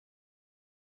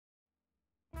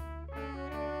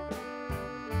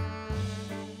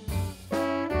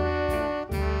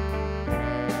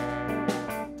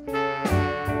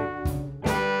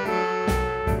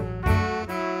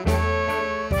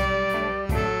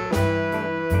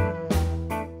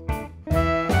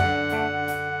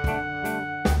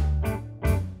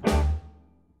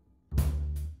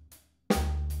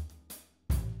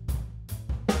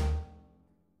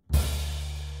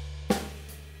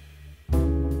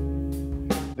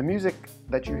The music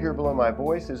that you hear below my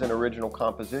voice is an original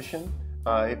composition.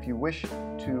 If you wish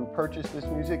to purchase this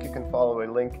music, you can follow a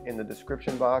link in the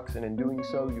description box, and in doing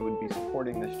so, you would be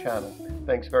supporting this channel.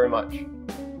 Thanks very much.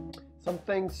 Some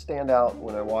things stand out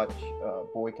when I watch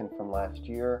Boykin from last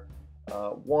year.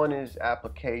 One is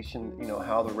application,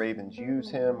 how the Ravens use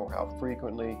him or how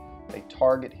frequently they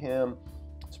target him.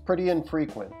 It's pretty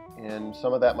infrequent, and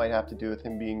some of that might have to do with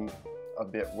him being a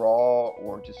bit raw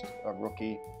or just a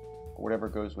rookie, or whatever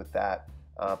goes with that.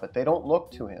 But they don't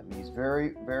look to him. He's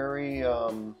very, very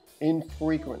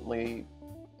infrequently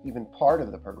even part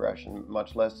of the progression,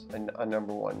 much less a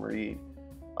number one read.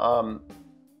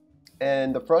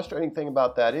 And the frustrating thing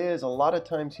about that is a lot of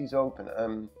times he's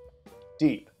open,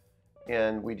 deep,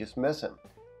 and we just miss him.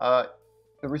 The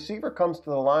receiver comes to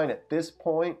the line at this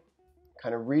point,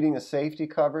 kind of reading the safety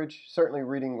coverage, certainly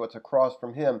reading what's across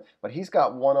from him, but he's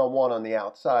got one-on-one on the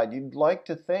outside. You'd like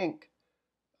to think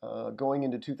going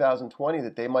into 2020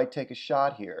 that they might take a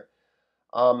shot here.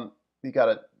 You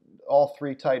got all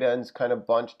three tight ends kind of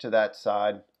bunched to that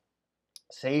side.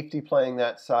 Safety playing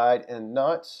that side, and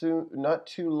not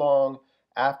too long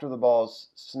after the ball's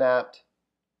snapped,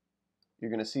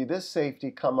 you're going to see this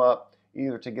safety come up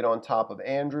either to get on top of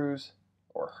Andrews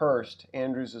or Hurst.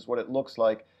 Andrews is what it looks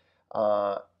like,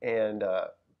 and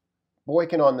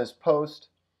Boykin on this post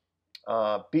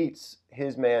beats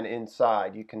his man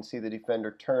inside. You can see the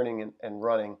defender turning and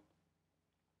running,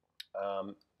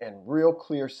 and real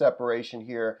clear separation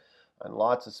here and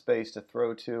lots of space to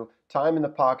throw to. Time in the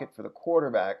pocket for the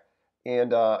quarterback,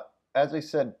 and as I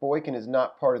said, Boykin is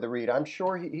not part of the read. I'm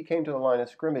sure he came to the line of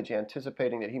scrimmage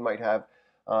anticipating that he might have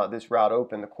this route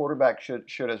open. The quarterback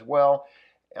should as well.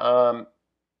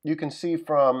 You can see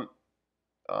from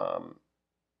the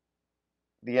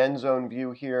end zone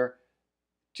view here,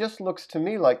 just looks to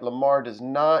me like Lamar does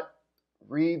not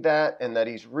read that and that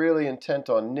he's really intent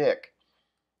on Nick.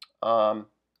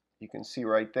 You can see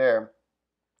right there.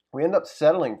 We end up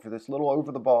settling for this little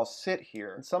over-the-ball sit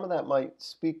here. And some of that might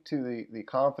speak to the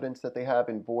confidence that they have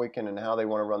in Boykin and how they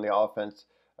want to run the offense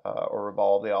or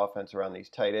revolve the offense around these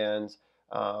tight ends.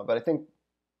 But I think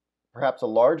perhaps a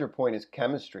larger point is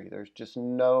chemistry. There's just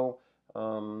no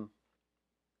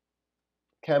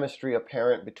chemistry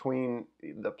apparent between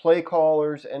the play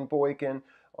callers and Boykin,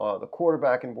 the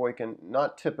quarterback and Boykin,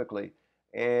 not typically.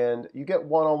 And you get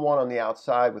one-on-one on the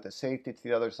outside with a safety to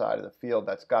the other side of the field.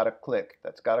 That's got to click.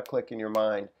 That's got to click in your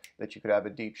mind that you could have a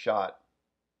deep shot.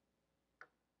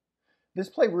 This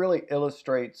play really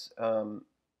illustrates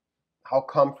how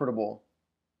comfortable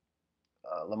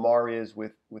Lamar is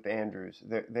with Andrews.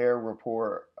 Their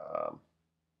rapport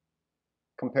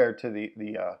compared to the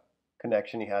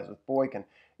connection he has with Boykin.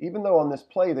 Even though on this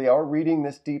play they are reading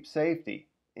this deep safety,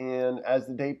 and as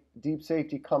the deep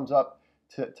safety comes up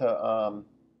or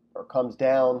comes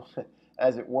down,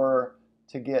 as it were,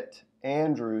 to get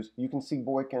Andrews, you can see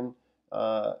Boykin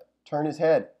turn his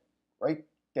head right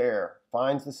there,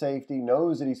 finds the safety,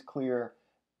 knows that he's clear.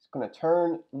 He's going to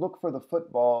turn, look for the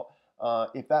football.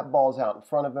 If that ball's out in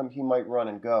front of him, he might run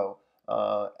and go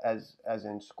as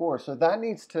in score. So that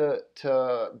needs to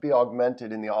be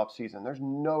augmented in the offseason. There's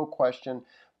no question.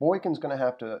 Boykin's going to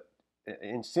have to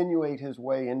insinuate his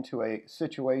way into a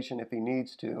situation if he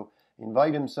needs to,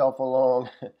 invite himself along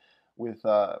with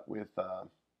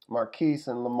Marquise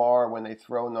and Lamar when they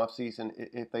throw in the offseason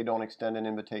if they don't extend an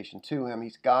invitation to him.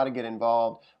 He's got to get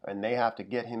involved, and they have to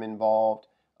get him involved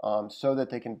so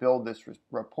that they can build this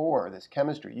rapport, this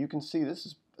chemistry. You can see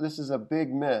this is a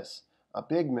big miss in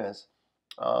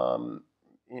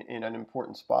an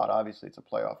important spot. Obviously, it's a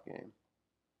playoff game.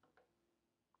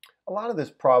 A lot of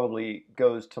this probably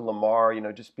goes to Lamar,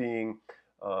 just being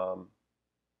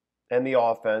and the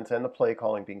offense and the play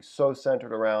calling being so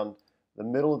centered around the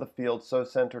middle of the field, so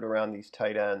centered around these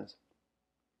tight ends.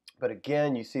 But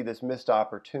again, you see this missed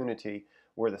opportunity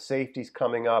where the safety's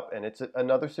coming up, and it's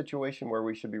another situation where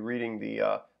we should be reading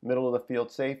the middle of the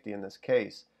field safety in this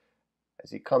case.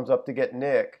 As he comes up to get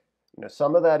Nick,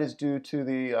 some of that is due to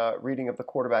the reading of the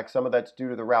quarterback, some of that's due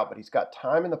to the route, but he's got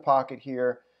time in the pocket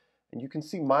here, and you can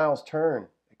see Miles turn,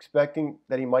 expecting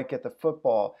that he might get the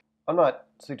football. I'm not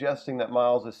suggesting that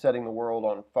Miles is setting the world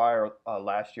on fire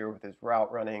last year with his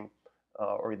route running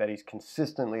or that he's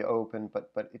consistently open,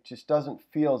 but it just doesn't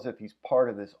feel as if he's part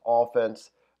of this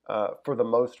offense for the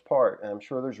most part, and I'm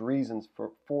sure there's reasons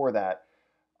for that.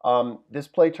 This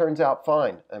play turns out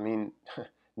fine. I mean,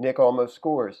 Nick almost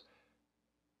scores,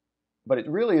 but it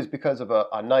really is because of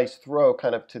a nice throw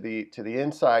kind of to the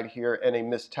inside here and a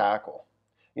missed tackle.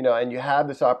 And you have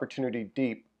this opportunity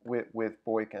deep with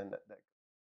Boykin that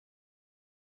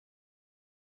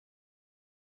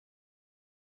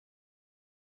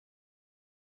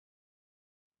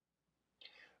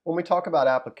When we talk about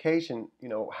application,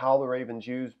 how the Ravens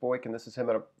use Boykin, this is him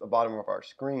at the bottom of our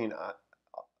screen.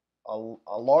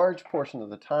 A large portion of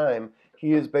the time,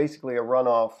 he is basically a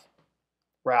runoff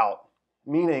route,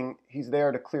 meaning he's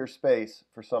there to clear space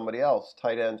for somebody else,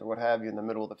 tight ends or what have you, in the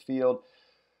middle of the field.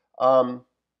 Um,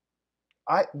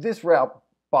 this route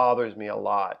bothers me a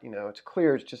lot. It's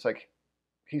clear. It's just like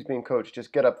he's being coached.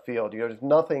 Just get upfield. There's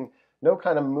nothing, no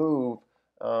kind of move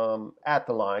at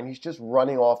the line. He's just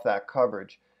running off that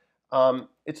coverage. I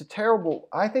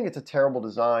think it's a terrible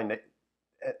design,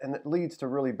 and it leads to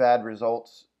really bad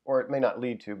results, or it may not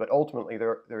lead to, but ultimately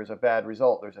there's a bad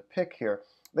result. There's a pick here.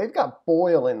 They've got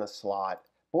Boyle in the slot.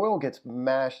 Boyle gets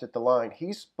mashed at the line.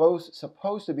 He's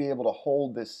supposed to be able to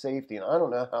hold this safety, and I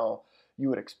don't know how you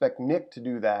would expect Nick to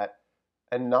do that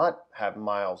and not have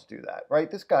Miles do that, right?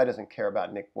 This guy doesn't care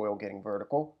about Nick Boyle getting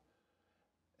vertical.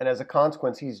 And as a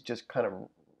consequence, he's just kind of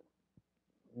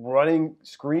running,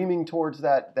 screaming towards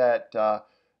that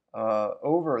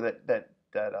over that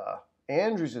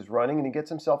Andrews is running, and he gets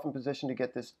himself in position to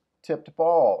get this tipped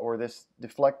ball or this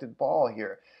deflected ball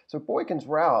here. So Boykin's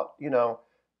route,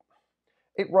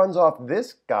 it runs off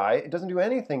this guy. It doesn't do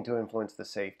anything to influence the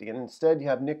safety, and instead you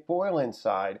have Nick Boyle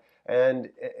inside, and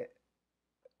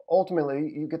ultimately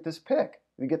you get this pick.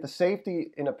 You get the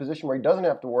safety in a position where he doesn't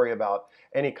have to worry about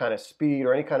any kind of speed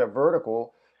or any kind of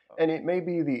vertical. And it may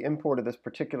be the import of this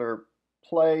particular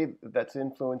play that's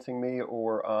influencing me,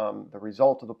 or the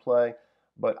result of the play.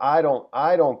 But I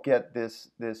don't get this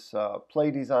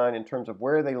play design in terms of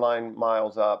where they line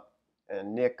Miles up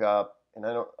and Nick up, and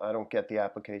I don't get the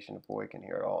application of Boykin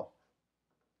here at all.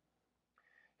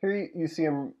 Here you see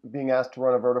him being asked to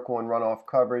run a vertical and run off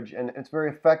coverage, and it's very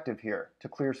effective here to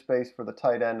clear space for the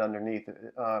tight end underneath.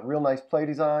 Real nice play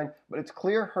design, but it's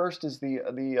clear Hurst is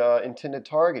the intended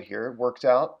target here. It works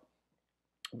out,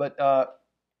 but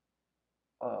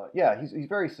yeah, he's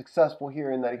very successful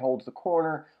here in that he holds the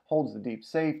corner, holds the deep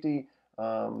safety.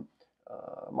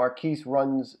 Marquise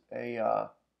runs a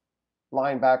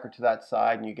linebacker to that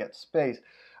side, and you get space.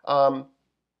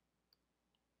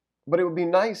 But it would be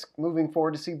nice moving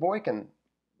forward to see Boykin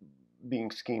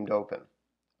being schemed open,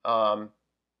 and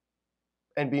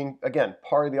being, again,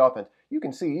 part of the offense. You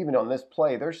can see even on this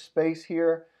play, there's space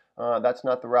here. That's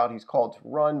not the route he's called to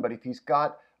run, but if he's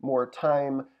got more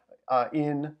time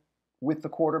in with the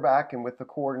quarterback and with the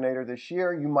coordinator this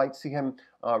year, you might see him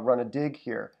run a dig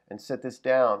here and sit this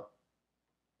down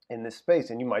in this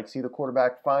space, and you might see the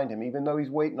quarterback find him, even though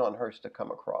he's waiting on Hurst to come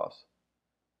across.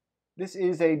 This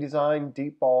is a design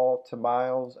deep ball to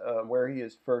Miles, where he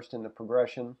is first in the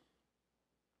progression.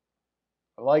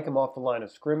 I like him off the line of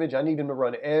scrimmage. I need him to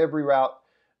run every route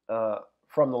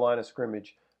from the line of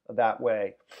scrimmage that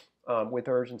way, with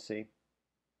urgency.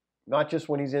 Not just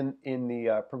when he's in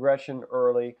the progression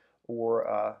early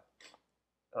or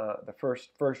the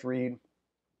first read,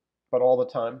 but all the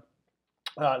time.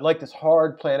 I like this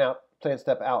hard plant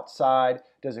step outside.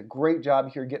 Does a great job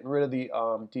here getting rid of the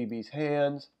DB's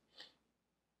hands,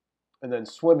 and then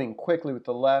swimming quickly with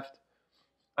the left.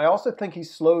 I also think he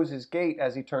slows his gait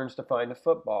as he turns to find the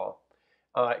football.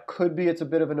 It could be it's a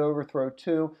bit of an overthrow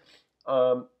too.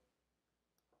 It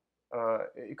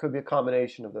could be a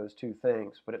combination of those two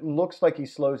things, but it looks like he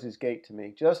slows his gait to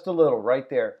me just a little right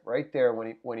there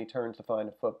when he turns to find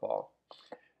the football.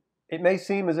 It may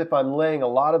seem as if I'm laying a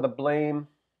lot of the blame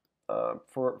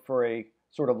for a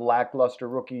sort of lackluster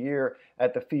rookie year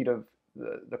at the feet of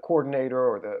the coordinator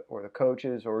or the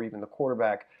coaches or even the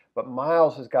quarterback, but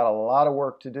Miles has got a lot of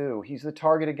work to do. He's the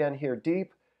target again here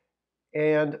deep,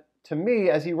 and to me,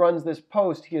 as he runs this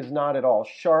post, he is not at all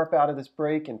sharp out of this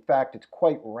break. In fact, it's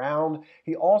quite round.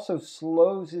 He also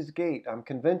slows his gait. I'm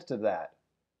convinced of that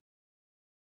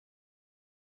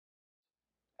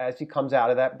as he comes out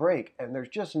of that break, and there's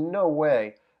just no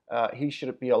way he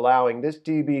should be allowing this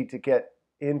DB to get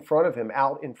in front of him,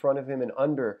 out in front of him and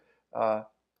under,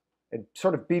 and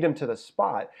sort of beat him to the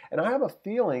spot. And I have a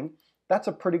feeling that's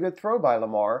a pretty good throw by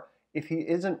Lamar if he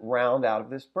isn't round out of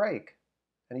this break.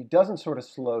 And he doesn't sort of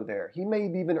slow there. He may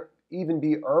even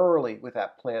be early with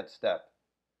that plant step.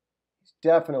 He's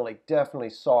definitely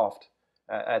soft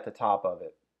at the top of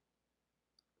it.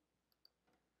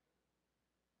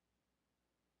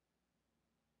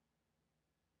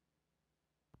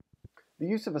 The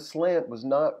use of a slant was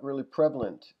not really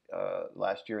prevalent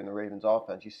last year in the Ravens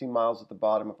offense. You see Miles at the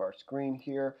bottom of our screen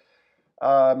here.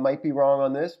 Might be wrong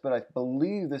on this, but I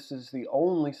believe this is the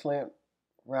only slant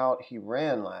route he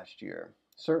ran last year.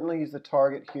 Certainly he's the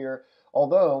target here,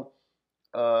 although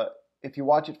if you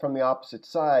watch it from the opposite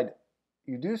side,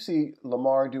 you do see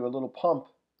Lamar do a little pump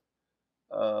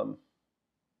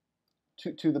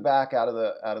to the back out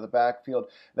of the backfield.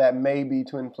 That may be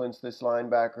to influence this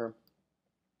linebacker.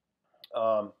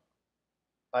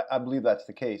 I believe that's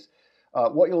the case.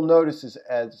 What you'll notice is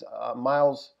as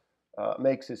Miles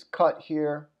makes his cut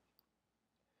here,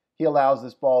 he allows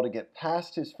this ball to get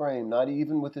past his frame, not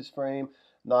even with his frame,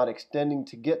 not extending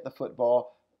to get the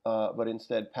football, but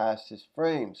instead past his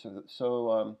frame.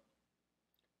 So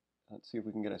let's see if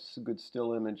we can get a good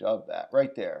still image of that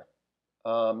right there.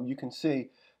 You can see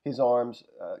his arms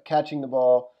catching the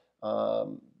ball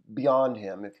beyond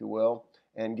him, if you will,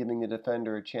 and giving the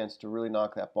defender a chance to really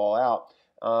knock that ball out.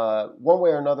 One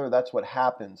way or another, that's what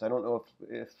happens. I don't know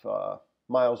if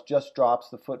Miles just drops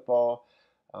the football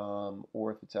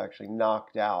or if it's actually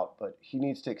knocked out, but he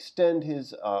needs to extend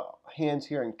his hands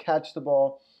here and catch the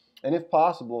ball, and if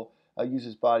possible, use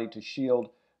his body to shield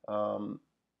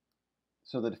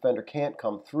so the defender can't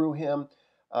come through him.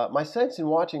 My sense in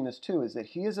watching this too is that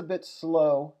he is a bit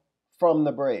slow from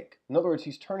the break. In other words,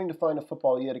 he's turning to find a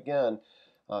football yet again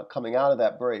coming out of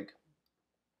that break.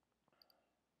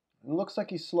 It looks like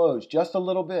he slows just a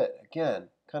little bit. Again,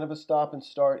 kind of a stop and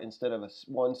start instead of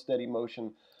one steady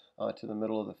motion to the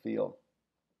middle of the field.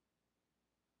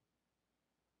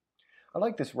 I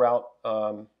like this route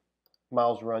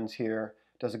Miles runs here.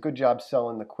 Does a good job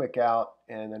selling the quick out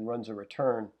and then runs a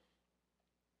return.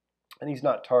 And he's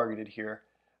not targeted here.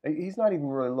 He's not even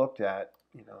really looked at,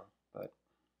 but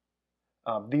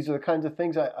these are the kinds of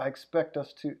things I expect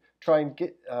us to try and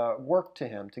get work to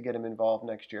him to get him involved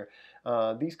next year.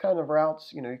 These kind of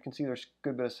routes, you can see there's a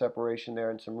good bit of separation there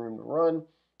and some room to run,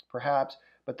 perhaps,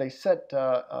 but they set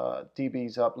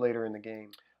DBs up later in the game.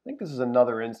 I think this is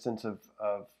another instance of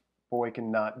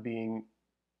Boykin not being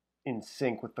in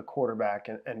sync with the quarterback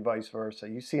and vice versa.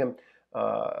 You see him,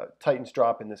 Titans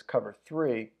drop in this cover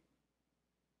 3.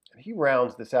 He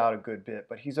rounds this out a good bit,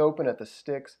 but he's open at the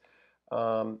sticks.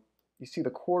 You see the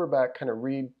quarterback kind of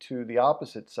read to the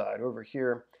opposite side over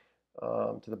here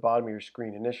to the bottom of your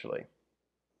screen initially.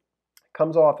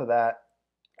 Comes off of that,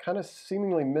 kind of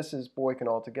seemingly misses Boykin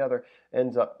altogether,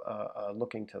 ends up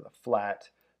looking to the flat.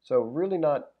 So really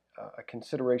not a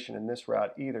consideration in this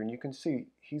route either. And you can see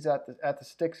he's at the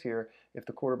sticks here. If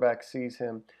the quarterback sees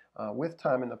him with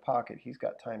time in the pocket, he's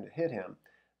got time to hit him.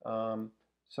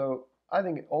 So I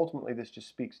think ultimately this just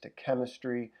speaks to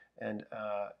chemistry and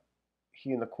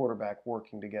he and the quarterback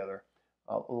working together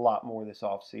a lot more this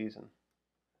offseason.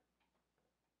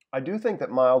 I do think that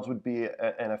Miles would be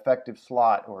an effective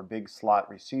slot or a big slot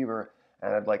receiver,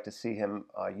 and I'd like to see him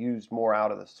used more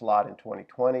out of the slot in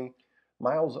 2020.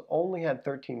 Miles only had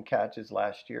 13 catches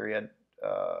last year. He had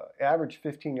averaged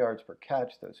 15 yards per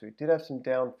catch, though, so he did have some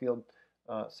downfield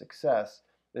success.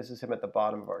 This is him at the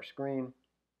bottom of our screen.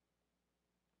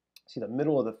 See the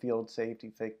middle of the field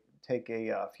safety take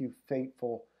a few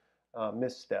fateful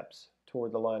missteps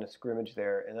toward the line of scrimmage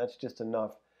there, and that's just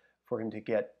enough for him to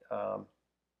get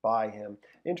by him.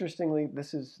 Interestingly,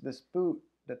 this boot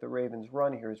that the Ravens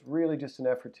run here is really just an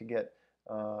effort to get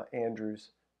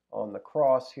Andrews on the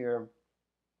cross here,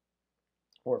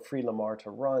 or free Lamar to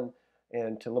run.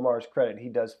 And to Lamar's credit, he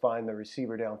does find the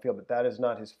receiver downfield, but that is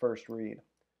not his first read.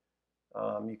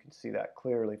 You can see that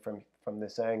clearly from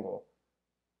this angle.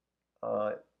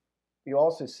 You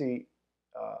also see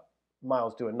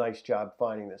Miles do a nice job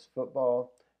finding this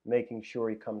football, making sure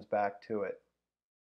he comes back to it.